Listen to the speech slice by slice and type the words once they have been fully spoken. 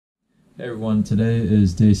Hey everyone, today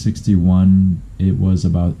is day 61. It was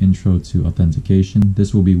about intro to authentication.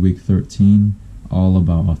 This will be week 13, all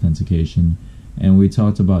about authentication. And we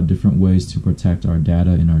talked about different ways to protect our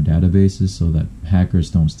data in our databases so that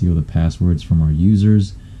hackers don't steal the passwords from our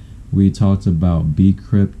users. We talked about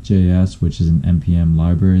bcryptjs, which is an NPM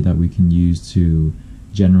library that we can use to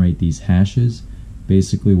generate these hashes.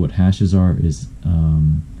 Basically what hashes are is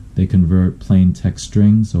they convert plain text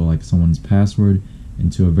strings, so like someone's password,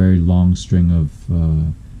 into a very long string of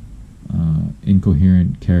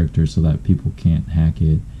incoherent characters so that people can't hack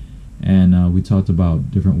it. And we talked about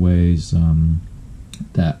different ways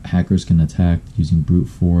that hackers can attack using brute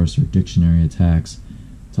force or dictionary attacks.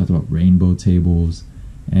 Talked about rainbow tables,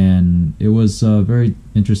 and it was a very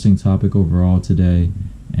interesting topic overall today.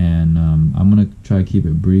 And I'm gonna try to keep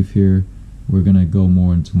it brief here. We're gonna go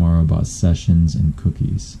more in tomorrow about sessions and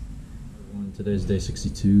cookies. Today's day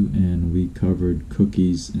 62, and we covered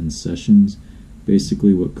cookies and sessions.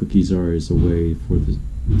 Basically what cookies are is a way for the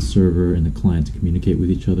server and the client to communicate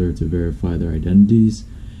with each other to verify their identities.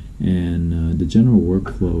 And the general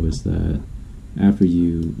workflow is that after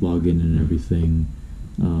you log in and everything,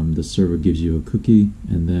 the server gives you a cookie,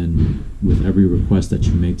 and then with every request that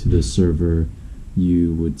you make to the server,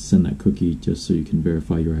 you would send that cookie just so you can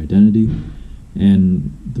verify your identity.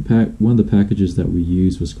 And one of the packages that we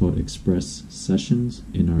used was called Express Sessions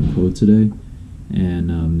in our code today,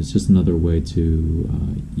 and it's just another way to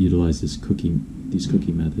utilize these cookie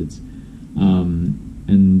methods.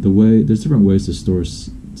 And there's different ways to store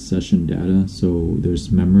session data. So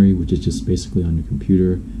there's memory, which is just basically on your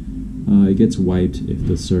computer. It gets wiped if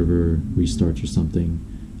the server restarts or something.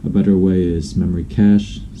 A better way is memory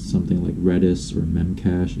cache. Something like Redis or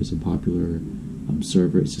Memcache is a popular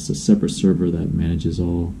server. It's just a separate server that manages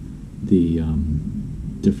all the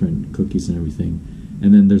different cookies and everything.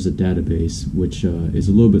 And then there's a database, which is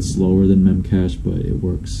a little bit slower than Memcache, but it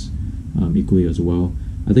works equally as well.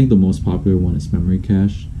 I think the most popular one is memory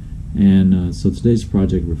cache. And so today's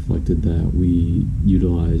project reflected that we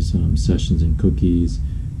utilize sessions and cookies.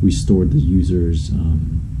 We stored the user's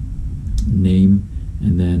name,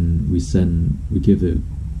 and then we give the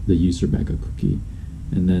user back a cookie.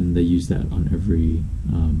 And then they use that on every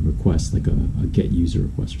request, like a get user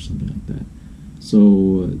request or something like that.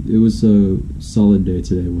 So it was a solid day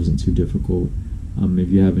today. It wasn't too difficult. If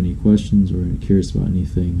you have any questions or are curious about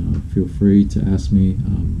anything, feel free to ask me.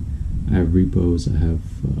 I have repos, I have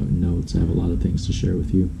notes, I have a lot of things to share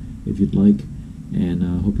with you if you'd like. And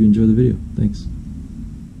I hope you enjoy the video. Thanks.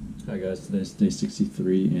 Hi guys, today's day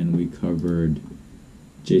 63, and we covered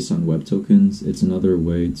JSON web tokens. It's another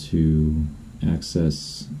way to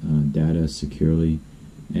access data securely,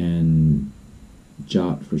 and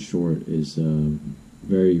JOT for short is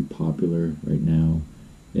very popular right now.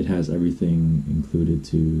 It has everything included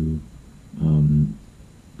to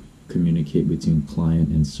communicate between client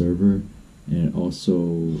and server, and it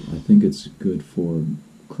also, I think it's good for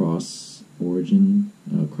cross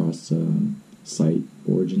site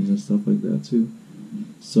origins and stuff like that too.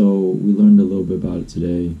 So we learned a little bit about it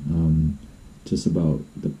today. Just about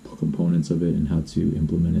the components of it and how to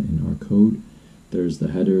implement it in our code. There's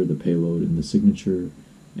the header, the payload, and the signature,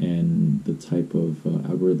 and the type of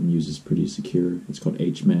algorithm used is pretty secure. It's called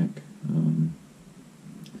HMAC,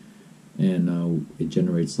 and it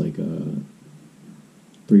generates like a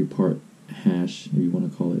 3-part hash, if you want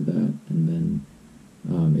to call it that, and then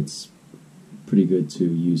it's pretty good to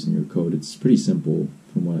use in your code. It's pretty simple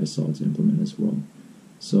from what I saw to implement as well.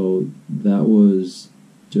 So that was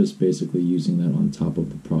just basically using that on top of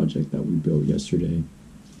the project that we built yesterday,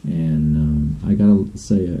 and I gotta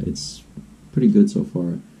say it's pretty good so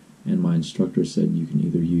far. And my instructor said you can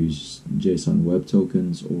either use JSON web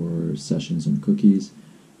tokens or sessions and cookies.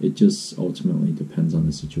 It just ultimately depends on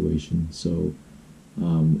the situation. So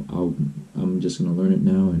I'm just gonna learn it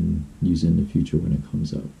now and use it in the future when it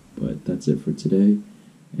comes up. But that's it for today.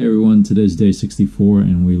 Hey everyone, today's day 64,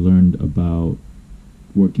 and we learned about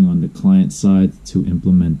working on the client side to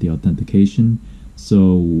implement the authentication.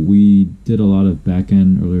 So we did a lot of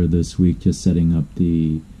backend earlier this week, just setting up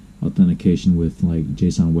the authentication with like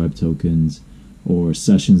JSON web tokens or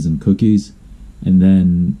sessions and cookies. And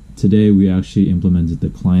then today we actually implemented the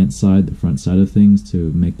client side, the front side of things,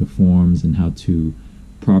 to make the forms and how to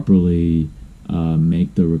properly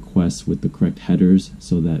make the requests with the correct headers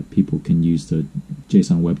so that people can use the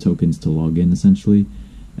JSON web tokens to log in essentially.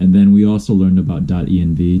 And then we also learned about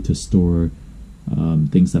 .env to store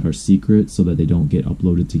things that are secret so that they don't get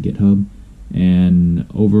uploaded to GitHub. And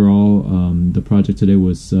overall, the project today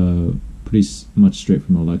was pretty much straight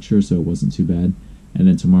from the lecture, so it wasn't too bad. And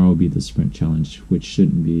then tomorrow will be the sprint challenge, which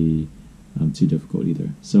shouldn't be too difficult either.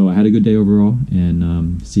 So I had a good day overall,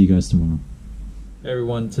 and see you guys tomorrow. Hey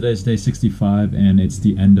everyone, today's day 65 and it's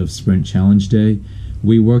the end of sprint challenge day.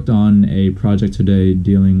 We worked on a project today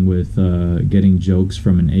dealing with getting jokes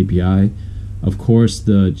from an API. Of course,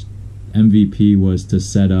 the MVP was to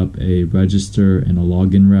set up a register and a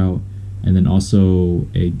login route, and then also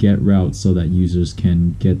a get route so that users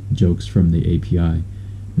can get jokes from the API.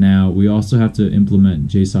 Now, we also have to implement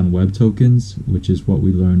JSON web tokens, which is what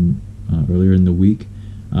we learned earlier in the week.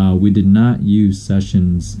 We did not use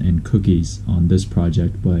sessions and cookies on this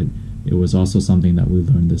project, but it was also something that we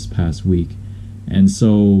learned this past week. And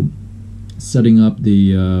so setting up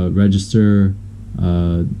the register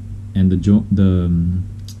and the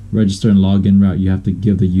register and login route, you have to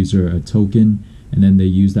give the user a token, and then they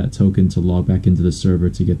use that token to log back into the server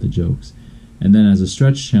to get the jokes. And then as a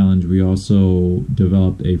stretch challenge, we also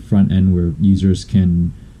developed a front end where users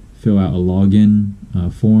can fill out a login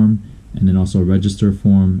form, and then also a register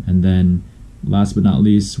form. And then last but not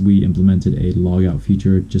least, we implemented a logout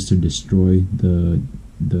feature just to destroy the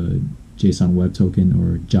JSON web token,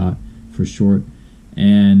 or JOT for short.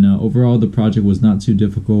 And overall, the project was not too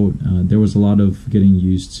difficult. There was a lot of getting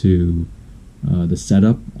used to the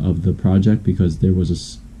setup of the project, because there was a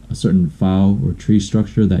certain file or tree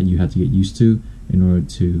structure that you had to get used to in order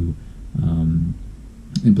to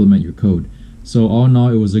implement your code. So all in all,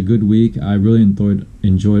 it was a good week. I really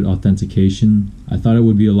enjoyed authentication. I thought it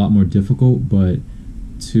would be a lot more difficult, but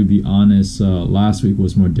to be honest, last week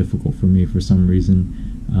was more difficult for me for some reason.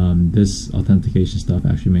 This authentication stuff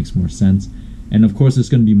actually makes more sense. And of course, there's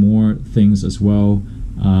going to be more things as well.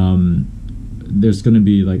 There's going to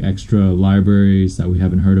be like extra libraries that we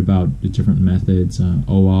haven't heard about, the different methods,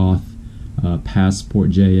 OAuth,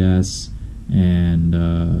 passport.js,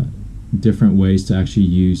 and different ways to actually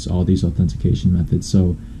use all these authentication methods.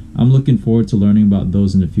 So I'm looking forward to learning about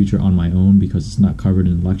those in the future on my own, because it's not covered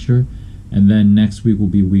in the lecture. And then next week will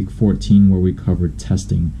be week 14, where we cover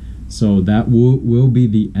testing. So that will be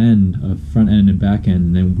the end of front end and back end,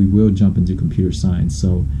 and then we will jump into computer science.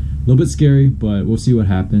 So a little bit scary, but we'll see what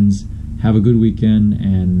happens. Have a good weekend,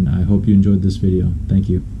 and I hope you enjoyed this video. Thank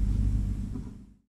you.